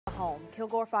home.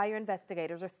 Kilgore Fire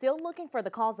investigators are still looking for the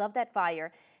cause of that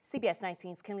fire. CBS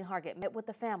 19's Kenley Hargett met with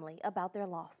the family about their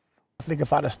loss. I think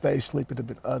if I'd have stayed asleep, it'd have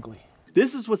been ugly.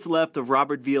 This is what's left of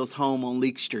Robert Veal's home on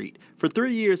Leek Street. For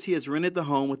 3 years, he has rented the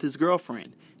home with his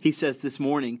girlfriend. He says this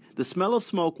morning, the smell of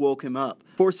smoke woke him up,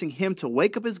 forcing him to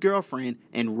wake up his girlfriend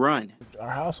and run. Our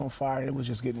house on fire, it was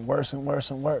just getting worse and worse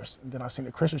and worse. And then I seen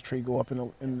the Christmas tree go up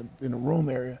in the room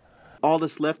area. All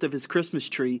that's left of his Christmas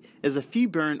tree is a few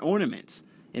burned ornaments.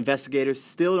 Investigators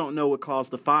still don't know what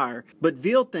caused the fire, but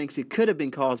Veal thinks it could have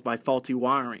been caused by faulty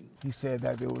wiring. He said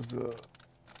that there was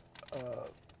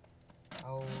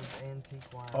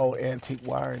Old antique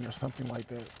wiring or something like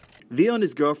that. Veal and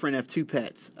his girlfriend have 2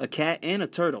 pets, a cat and a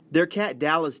turtle. Their cat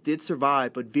Dallas did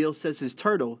survive, but Veal says his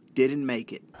turtle didn't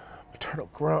make it. Turtle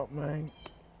Grump, man.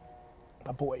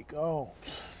 My boy gone.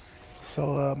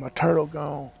 So my turtle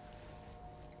gone.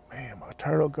 Man, my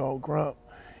turtle gone, Grump.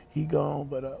 He gone,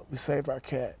 but we saved our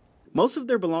cat. Most of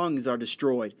their belongings are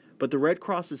destroyed, but the Red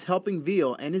Cross is helping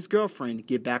Veal and his girlfriend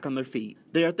get back on their feet.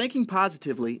 They are thinking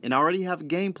positively and already have a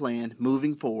game plan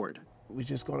moving forward. We're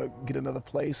just going to get another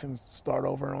place and start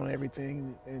over on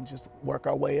everything and just work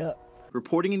our way up.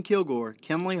 Reporting in Kilgore,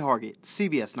 Kenley Hargett,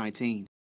 CBS 19.